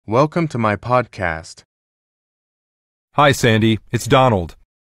Welcome to my podcast. Hi, Sandy. It's Donald.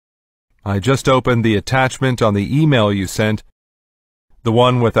 I just opened the attachment on the email you sent, the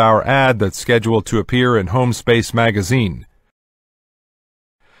one with our ad that's scheduled to appear in Home Space magazine.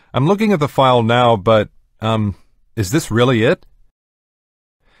 I'm looking at the file now, but, is this really it?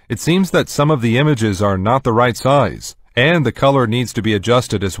 It seems that some of the images are not the right size, and the color needs to be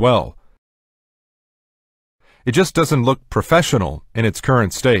adjusted as well. It just doesn't look professional in its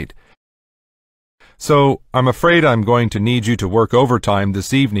current state. So, I'm afraid I'm going to need you to work overtime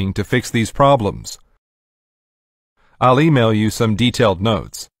this evening to fix these problems. I'll email you some detailed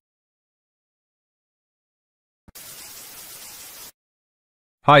notes.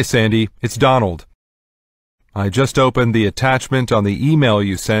 Hi, Sandy. It's Donald. I just opened the attachment on the email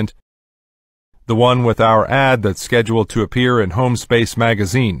you sent, the one with our ad that's scheduled to appear in Home Space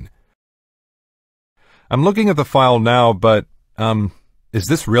magazine. I'm looking at the file now, but, is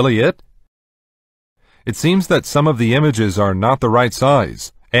this really it? It seems that some of the images are not the right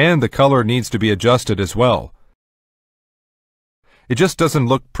size, and the color needs to be adjusted as well. It just doesn't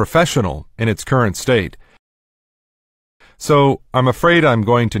look professional in its current state. So, I'm afraid I'm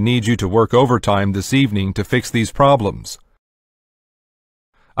going to need you to work overtime this evening to fix these problems.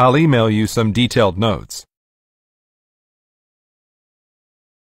 I'll email you some detailed notes.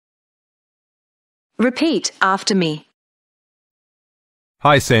 Repeat after me.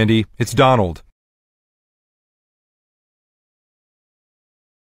 Hi, Sandy. It's Donald.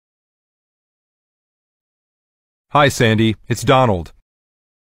 Hi, Sandy. It's Donald.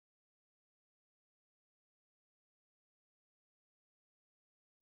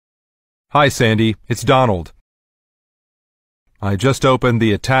 Hi, Sandy. It's Donald. I just opened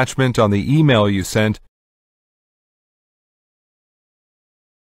the attachment on the email you sent,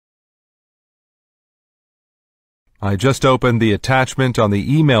 I just opened the attachment on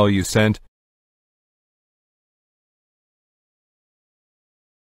the email you sent,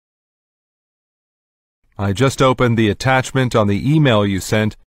 I just opened the attachment on the email you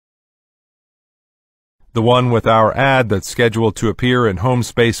sent, the one with our ad that's scheduled to appear in Home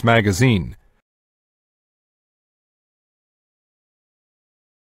Space magazine.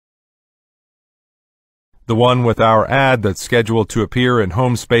 The one with our ad that's scheduled to appear in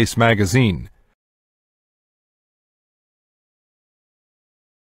Home Space magazine.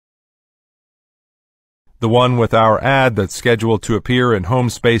 The one with our ad that's scheduled to appear in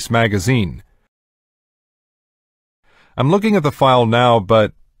Home Space magazine. I'm looking at the file now,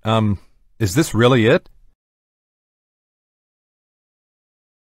 but, is this really it?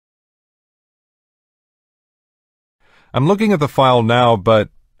 I'm looking at the file now, but,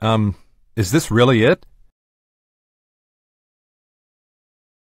 is this really it?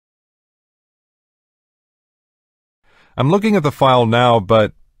 I'm looking at the file now,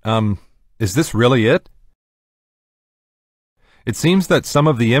 but, is this really it? It seems that some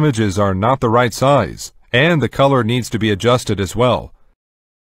of the images are not the right size, and the color needs to be adjusted as well.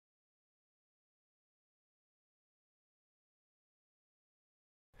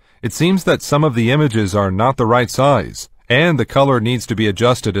 It seems that some of the images are not the right size, and the color needs to be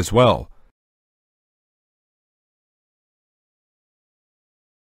adjusted as well.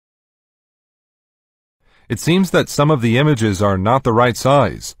 It seems that some of the images are not the right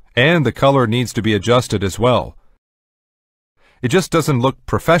size, and the color needs to be adjusted as well. It just doesn't look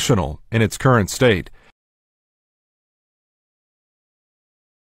professional in its current state.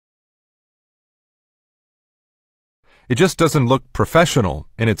 It just doesn't look professional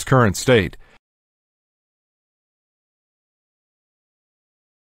in its current state.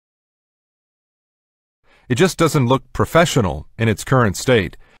 It just doesn't look professional in its current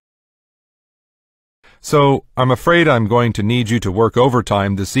state. So, I'm afraid I'm going to need you to work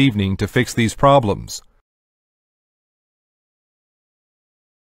overtime this evening to fix these problems.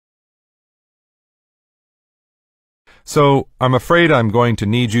 So, I'm afraid I'm going to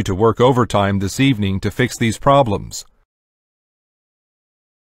need you to work overtime this evening to fix these problems.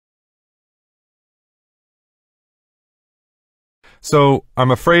 So,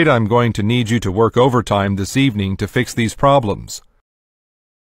 I'm afraid I'm going to need you to work overtime this evening to fix these problems.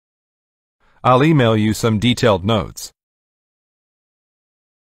 I'll email you some detailed notes.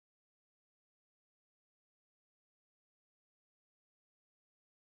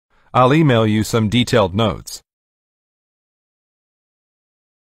 I'll email you some detailed notes.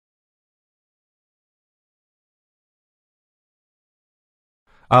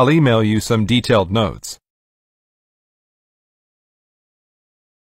 I'll email you some detailed notes.